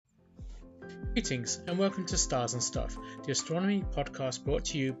Greetings and welcome to Stars and Stuff, the astronomy podcast brought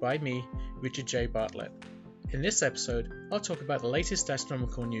to you by me, Richard J. Bartlett. In this episode, I'll talk about the latest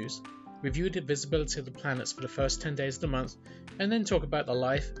astronomical news, review the visibility of the planets for the first 10 days of the month, and then talk about the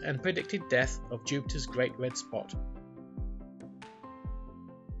life and predicted death of Jupiter's Great Red Spot.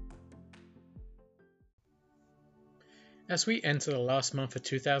 As we enter the last month of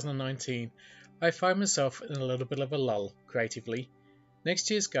 2019, I find myself in a little bit of a lull creatively.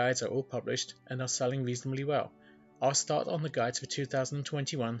 Next year's guides are all published and are selling reasonably well. I'll start on the guides for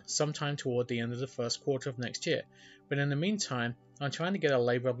 2021 sometime toward the end of the first quarter of next year, but in the meantime, I'm trying to get a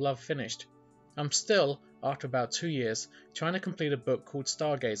labour of love finished. I'm still, after about 2 years, trying to complete a book called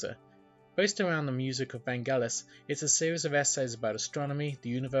Stargazer. Based around the music of Vangelis, it's a series of essays about astronomy, the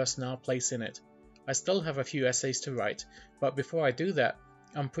universe and our place in it. I still have a few essays to write, but before I do that,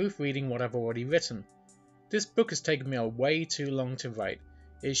 I'm proofreading what I've already written. This book has taken me way too long to write.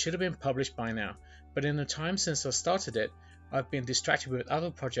 It should have been published by now, but in the time since I started it, I've been distracted with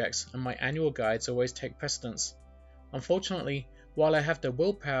other projects and my annual guides always take precedence. Unfortunately, while I have the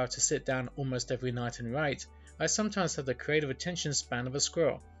willpower to sit down almost every night and write, I sometimes have the creative attention span of a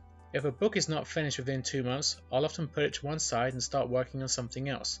squirrel. If a book is not finished within 2 months, I'll often put it to one side and start working on something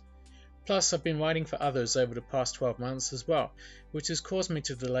else. Plus, I've been writing for others over the past 12 months as well, which has caused me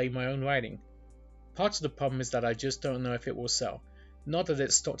to delay my own writing. Part of the problem is that I just don't know if it will sell. Not that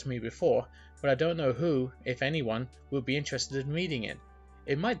it stopped me before, but I don't know who, if anyone, will be interested in reading it.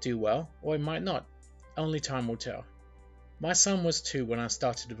 It might do well, or it might not. Only time will tell. My son was 2 when I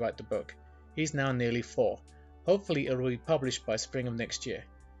started to write the book. He's now nearly 4. Hopefully it will be published by spring of next year.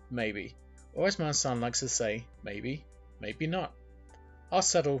 Maybe. Or as my son likes to say, maybe, maybe not. I'll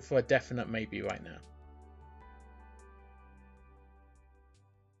settle for a definite maybe right now.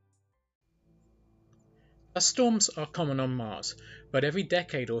 Dust storms are common on Mars, but every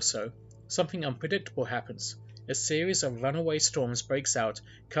decade or so, something unpredictable happens. A series of runaway storms breaks out,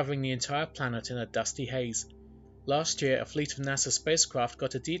 covering the entire planet in a dusty haze. Last year, a fleet of NASA spacecraft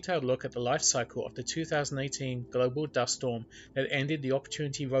got a detailed look at the life cycle of the 2018 global dust storm that ended the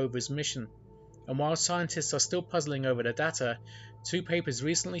Opportunity rover's mission. And while scientists are still puzzling over the data, 2 papers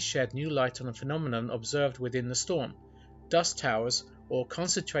recently shed new light on a phenomenon observed within the storm: dust towers, or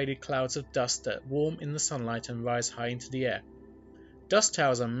concentrated clouds of dust that warm in the sunlight and rise high into the air. Dust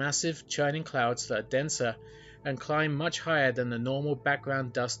towers are massive, churning clouds that are denser and climb much higher than the normal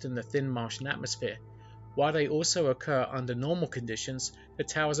background dust in the thin Martian atmosphere. While they also occur under normal conditions, the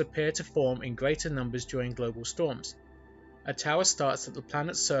towers appear to form in greater numbers during global storms. A tower starts at the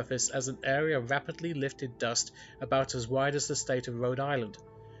planet's surface as an area of rapidly lifted dust about as wide as the state of Rhode Island.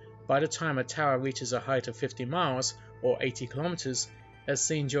 By the time a tower reaches a height of 50 miles, or 80 kilometers, as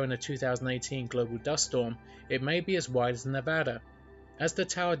seen during the 2018 global dust storm, it may be as wide as Nevada. As the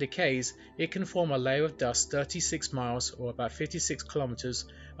tower decays, it can form a layer of dust 36 miles, or about 56 kilometers,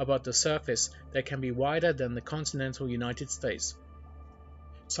 above the surface that can be wider than the continental United States.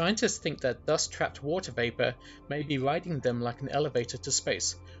 Scientists think that dust-trapped water vapor may be riding them like an elevator to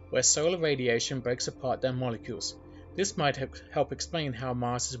space, where solar radiation breaks apart their molecules. This might help explain how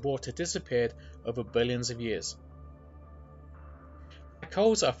Mars's water disappeared over billions of years. Black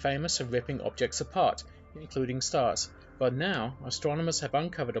holes are famous for ripping objects apart, including stars, but now astronomers have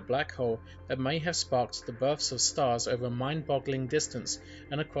uncovered a black hole that may have sparked the births of stars over a mind-boggling distance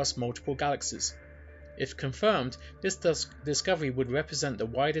and across multiple galaxies. If confirmed, this discovery would represent the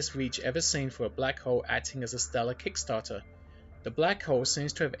widest reach ever seen for a black hole acting as a stellar kickstarter. The black hole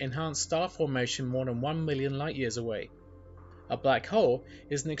seems to have enhanced star formation more than 1 million light-years away. A black hole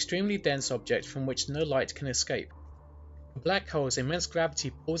is an extremely dense object from which no light can escape. A black hole's immense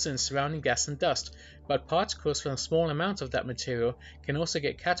gravity pulls in surrounding gas and dust, but particles from a small amount of that material can also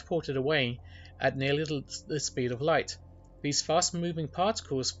get catapulted away at nearly the speed of light. These fast-moving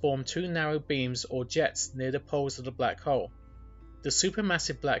particles form 2 narrow beams or jets near the poles of the black hole. The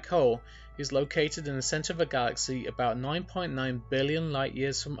supermassive black hole is located in the center of a galaxy about 9.9 billion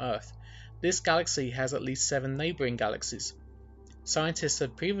light-years from Earth. This galaxy has at least 7 neighboring galaxies. Scientists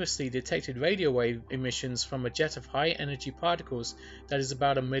had previously detected radio wave emissions from a jet of high-energy particles that is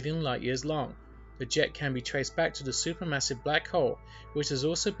about 1 million light-years long. The jet can be traced back to the supermassive black hole, which has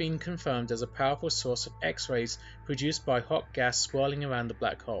also been confirmed as a powerful source of X-rays produced by hot gas swirling around the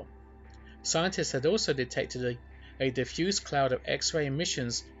black hole. Scientists had also detected a diffuse cloud of X-ray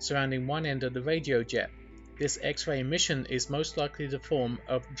emissions surrounding one end of the radio jet. This X-ray emission is most likely the form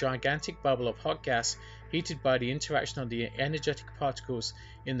of a gigantic bubble of hot gas heated by the interaction of the energetic particles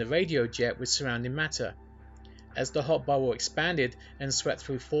in the radio jet with surrounding matter. As the hot bubble expanded and swept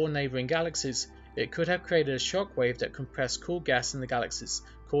through 4 neighboring galaxies, it could have created a shock wave that compressed cool gas in the galaxies,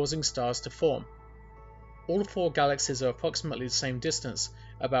 causing stars to form. All four galaxies are approximately the same distance,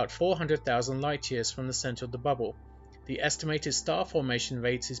 about 400,000 light-years from the center of the bubble. The estimated star formation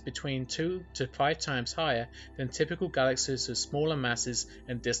rate is between 2 to 5 times higher than typical galaxies with smaller masses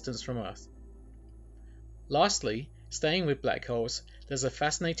and distance from Earth. Lastly, staying with black holes, there's a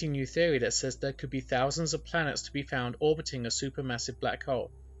fascinating new theory that says there could be thousands of planets to be found orbiting a supermassive black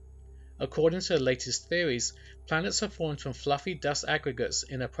hole. According to the latest theories, planets are formed from fluffy dust aggregates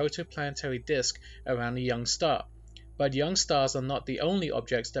in a protoplanetary disk around a young star. But young stars are not the only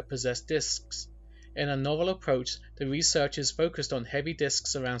objects that possess disks. In a novel approach, the researchers focused on heavy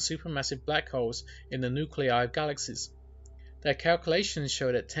disks around supermassive black holes in the nuclei of galaxies. Their calculations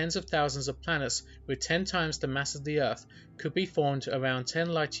show that tens of thousands of planets with 10 times the mass of the Earth could be formed around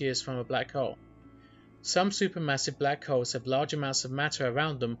 10 light-years from a black hole. Some supermassive black holes have large amounts of matter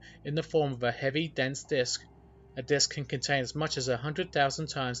around them in the form of a heavy, dense disk. A disk can contain as much as 100,000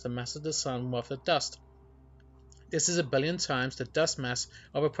 times the mass of the Sun worth of dust. This is 1 billion times the dust mass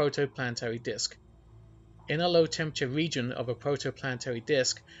of a protoplanetary disk. In a low-temperature region of a protoplanetary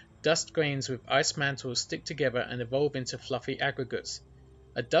disk, dust grains with ice mantles stick together and evolve into fluffy aggregates.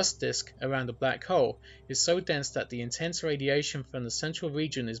 A dust disk around a black hole is so dense that the intense radiation from the central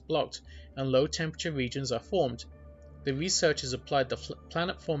region is blocked and low-temperature regions are formed. The researchers applied the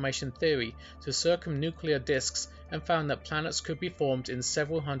planet formation theory to circumnuclear disks and found that planets could be formed in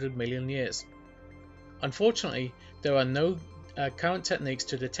several 100 million years. Unfortunately, there are no current techniques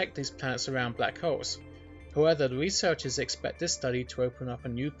to detect these planets around black holes. However, the researchers expect this study to open up a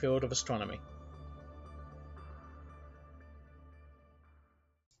new field of astronomy.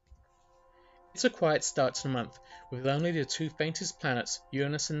 It's a quiet start to the month, with only the two faintest planets,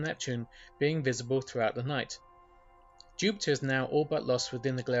 Uranus and Neptune, being visible throughout the night. Jupiter is now all but lost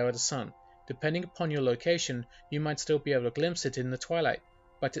within the glare of the Sun. Depending upon your location, you might still be able to glimpse it in the twilight,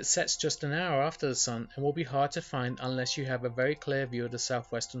 but it sets just an hour after the Sun and will be hard to find unless you have a very clear view of the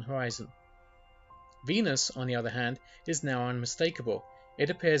southwestern horizon. Venus, on the other hand, is now unmistakable.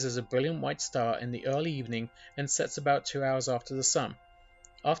 It appears as a brilliant white star in the early evening and sets about 2 hours after the Sun.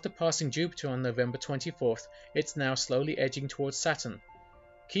 After passing Jupiter on November 24th, it's now slowly edging towards Saturn.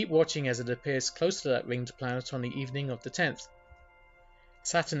 Keep watching as it appears close to that ringed planet on the evening of the 10th.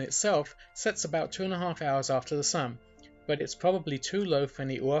 Saturn itself sets about 2.5 hours after the Sun, but it's probably too low for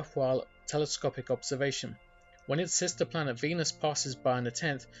any worthwhile telescopic observation. When its sister planet Venus passes by on the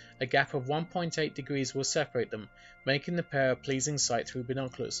 10th, a gap of 1.8 degrees will separate them, making the pair a pleasing sight through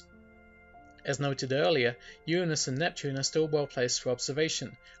binoculars. As noted earlier, Uranus and Neptune are still well placed for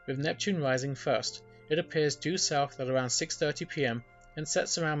observation, with Neptune rising first. It appears due south at around 6:30 p.m. and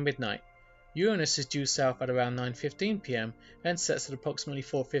sets around midnight. Uranus is due south at around 9:15 p.m. and sets at approximately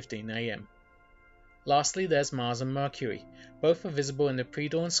 4:15 a.m. Lastly, there's Mars and Mercury. Both are visible in the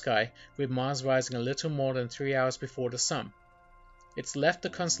pre-dawn sky, with Mars rising a little more than 3 hours before the Sun. It's left the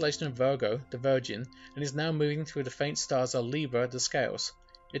constellation of Virgo, the Virgin, and is now moving through the faint stars of Libra, the Scales.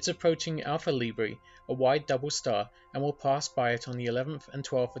 It's approaching Alpha Librae, a wide double star, and will pass by it on the 11th and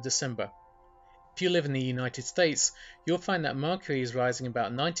 12th of December. If you live in the United States, you'll find that Mercury is rising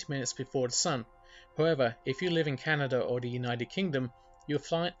about 90 minutes before the Sun. However, if you live in Canada or the United Kingdom, you'll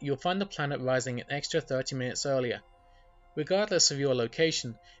find the planet rising an extra 30 minutes earlier. Regardless of your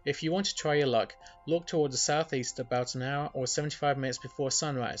location, if you want to try your luck, look toward the southeast about an hour or 75 minutes before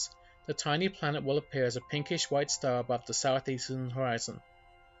sunrise. The tiny planet will appear as a pinkish white star above the southeastern horizon.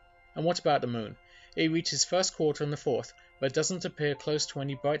 And what about the Moon? It reaches first quarter on the 4th, but doesn't appear close to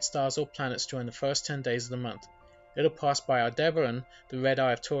any bright stars or planets during the first 10 days of the month. It'll pass by Aldebaran, the red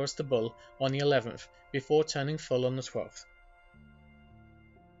eye of Taurus the Bull, on the 11th, before turning full on the 12th.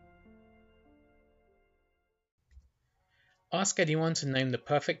 Ask anyone to name the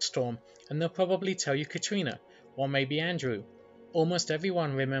perfect storm, and they'll probably tell you Katrina, or maybe Andrew. Almost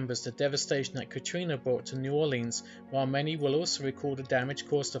everyone remembers the devastation that Katrina brought to New Orleans, while many will also recall the damage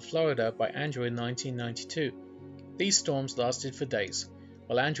caused to Florida by Andrew in 1992. These storms lasted for days,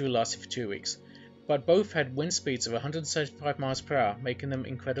 while Andrew lasted for 2 weeks, but both had wind speeds of 175 miles per hour, making them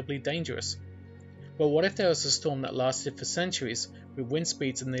incredibly dangerous. But what if there was a storm that lasted for centuries, with wind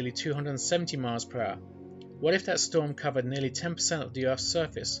speeds of nearly 270 miles per hour? What if that storm covered nearly 10% of the Earth's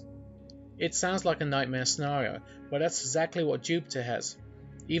surface? It sounds like a nightmare scenario, but that's exactly what Jupiter has.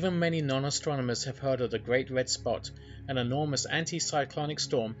 Even many non-astronomers have heard of the Great Red Spot, an enormous anticyclonic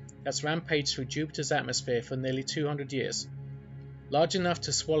storm that's rampaged through Jupiter's atmosphere for nearly 200 years. Large enough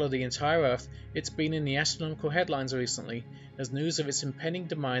to swallow the entire Earth, it's been in the astronomical headlines recently, as news of its impending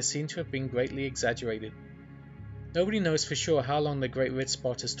demise seems to have been greatly exaggerated. Nobody knows for sure how long the Great Red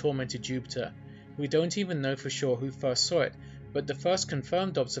Spot has tormented Jupiter. We don't even know for sure who first saw it, but the first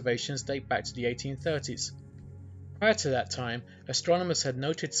confirmed observations date back to the 1830s. Prior to that time, astronomers had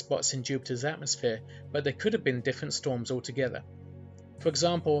noted spots in Jupiter's atmosphere, but they could have been different storms altogether. For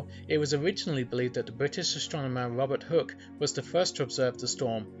example, it was originally believed that the British astronomer Robert Hooke was the first to observe the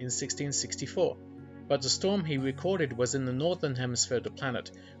storm in 1664, but the storm he recorded was in the northern hemisphere of the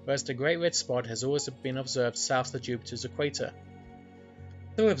planet, whereas the Great Red Spot has always been observed south of Jupiter's equator.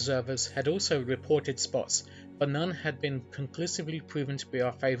 Other observers had also reported spots, but none had been conclusively proven to be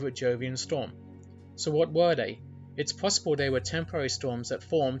our favourite Jovian storm. So what were they? It's possible they were temporary storms that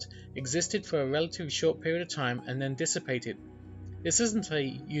formed, existed for a relatively short period of time, and then dissipated. This isn't a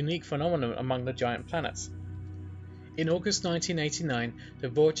unique phenomenon among the giant planets. In August 1989, the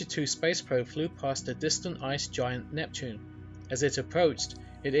Voyager 2 space probe flew past the distant ice giant Neptune. As it approached,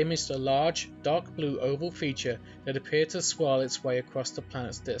 it imaged a large, dark blue oval feature that appeared to swirl its way across the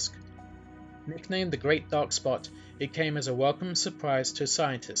planet's disk. Nicknamed the Great Dark Spot, it came as a welcome surprise to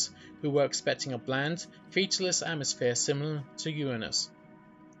scientists who were expecting a bland, featureless atmosphere similar to Uranus.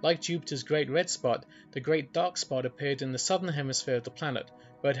 Like Jupiter's Great Red Spot, the Great Dark Spot appeared in the southern hemisphere of the planet,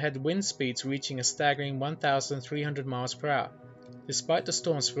 where it had wind speeds reaching a staggering 1,300 miles per hour. Despite the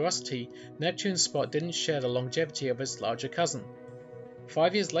storm's ferocity, Neptune's spot didn't share the longevity of its larger cousin.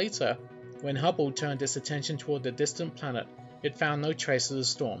 5 years later, when Hubble turned its attention toward the distant planet, it found no trace of the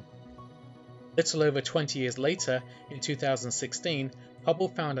storm. Little over 20 years later, in 2016, Hubble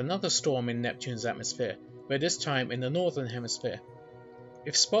found another storm in Neptune's atmosphere, but this time in the northern hemisphere.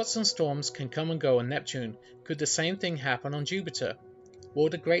 If spots and storms can come and go on Neptune, could the same thing happen on Jupiter? Will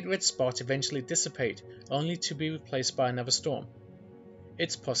the Great Red Spot eventually dissipate, only to be replaced by another storm?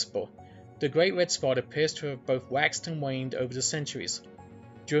 It's possible. The Great Red Spot appears to have both waxed and waned over the centuries.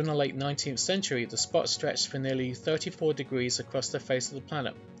 During the late 19th century, the spot stretched for nearly 34 degrees across the face of the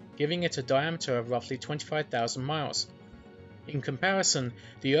planet, giving it a diameter of roughly 25,000 miles. In comparison,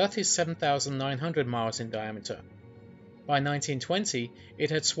 the Earth is 7,900 miles in diameter. By 1920,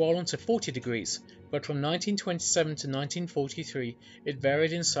 it had swollen to 40 degrees, but from 1927 to 1943, it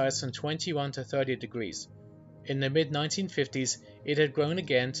varied in size from 21 to 30 degrees. In the mid-1950s, it had grown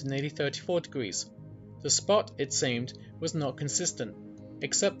again to nearly 34 degrees. The spot, it seemed, was not consistent,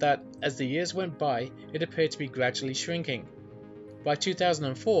 except that, as the years went by, it appeared to be gradually shrinking. By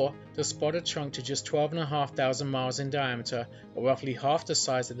 2004, the spot had shrunk to just 12,500 miles in diameter, or roughly half the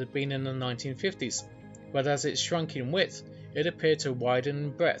size it had been in the 1950s, but as it shrunk in width, it appeared to widen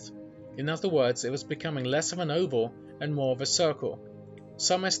in breadth. In other words, it was becoming less of an oval and more of a circle.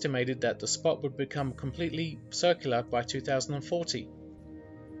 Some estimated that the spot would become completely circular by 2040.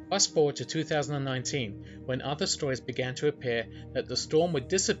 Fast forward to 2019, when other stories began to appear that the storm would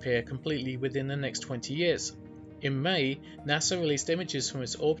disappear completely within the next 20 years. In May, NASA released images from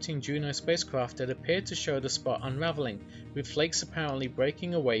its orbiting Juno spacecraft that appeared to show the spot unraveling, with flakes apparently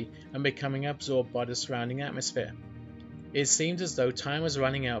breaking away and becoming absorbed by the surrounding atmosphere. It seemed as though time was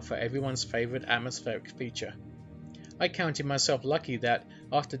running out for everyone's favorite atmospheric feature. I counted myself lucky that,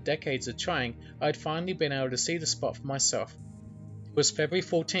 after decades of trying, I had finally been able to see the spot for myself. It was February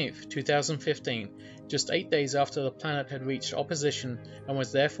 14th, 2015, just 8 days after the planet had reached opposition and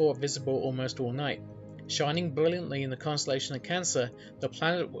was therefore visible almost all night. Shining brilliantly in the constellation of Cancer, the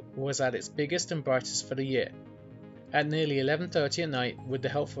planet was at its biggest and brightest for the year. At nearly 11:30 at night, with the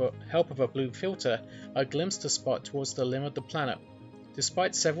help of a blue filter, I glimpsed the spot towards the limb of the planet.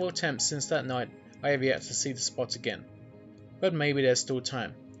 Despite several attempts since that night, I have yet to see the spot again. But maybe there's still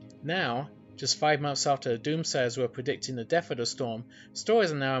time. Now, just 5 months after the doomsayers were predicting the death of the storm,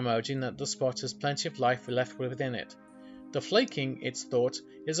 stories are now emerging that the spot has plenty of life left within it. The flaking, it's thought,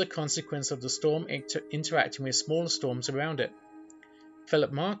 is a consequence of the storm interacting with smaller storms around it.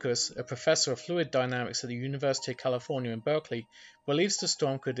 Philip Marcus, a professor of fluid dynamics at the University of California in Berkeley, believes the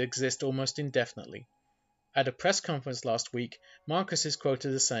storm could exist almost indefinitely. At a press conference last week, Marcus is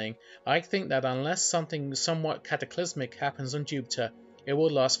quoted as saying, "I think that unless something somewhat cataclysmic happens on Jupiter, it will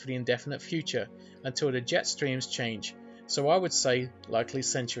last for the indefinite future, until the jet streams change, so I would say likely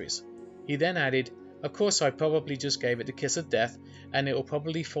centuries." He then added, "Of course I probably just gave it the kiss of death, and it will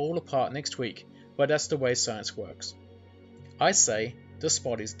probably fall apart next week, but that's the way science works." I say, the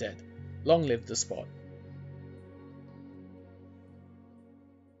spot is dead. Long live the spot.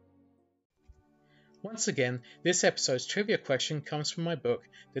 Once again, this episode's trivia question comes from my book,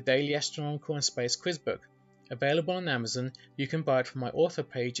 The Daily Astronomical and Space Quiz Book. Available on Amazon, you can buy it from my author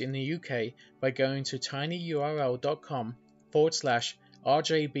page in the UK by going to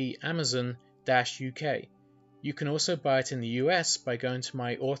tinyurl.com/RJBAmazon-UK. You can also buy it in the US by going to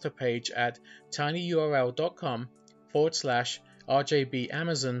my author page at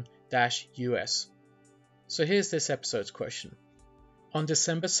tinyurl.com/RJBAmazon-US. So here's this episode's question. On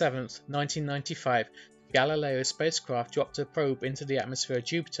December 7th, 1995, the Galileo spacecraft dropped a probe into the atmosphere of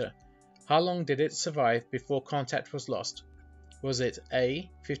Jupiter. How long did it survive before contact was lost? Was it A.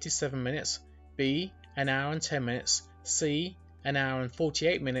 57 minutes, B. an hour and 10 minutes, C. an hour and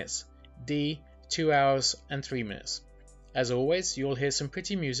 48 minutes, D. 2 hours and 3 minutes? As always, you'll hear some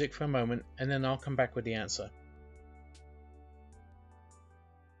pretty music for a moment and then I'll come back with the answer.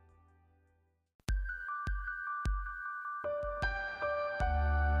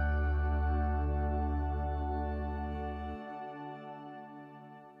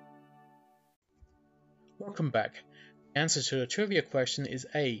 Welcome back. The answer to the trivia question is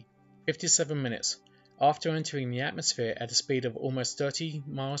A. 57 minutes. After entering the atmosphere at a speed of almost 30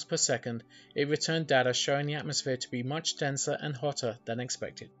 miles per second, it returned data showing the atmosphere to be much denser and hotter than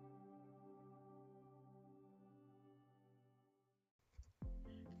expected.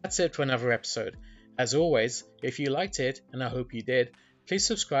 That's it for another episode. As always, if you liked it, and I hope you did, please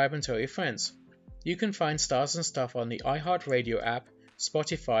subscribe and tell your friends. You can find Stars and Stuff on the iHeartRadio app,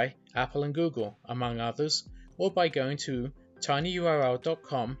 Spotify, Apple and Google, among others, or by going to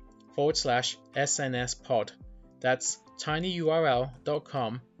tinyurl.com/SNSpod. That's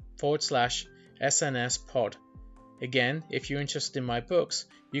tinyurl.com/SNSpod. Again, if you're interested in my books,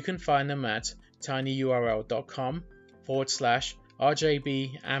 you can find them at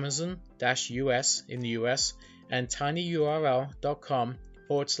tinyurl.com/RJBAmazon-US in the US and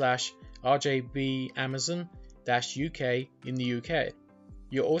tinyurl.com/RJBAmazon-UK in the UK.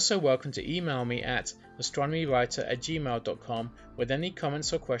 You're also welcome to email me at astronomywriter@gmail.com with any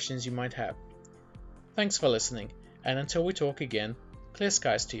comments or questions you might have. Thanks for listening, and until we talk again, clear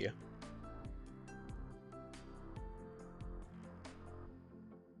skies to you.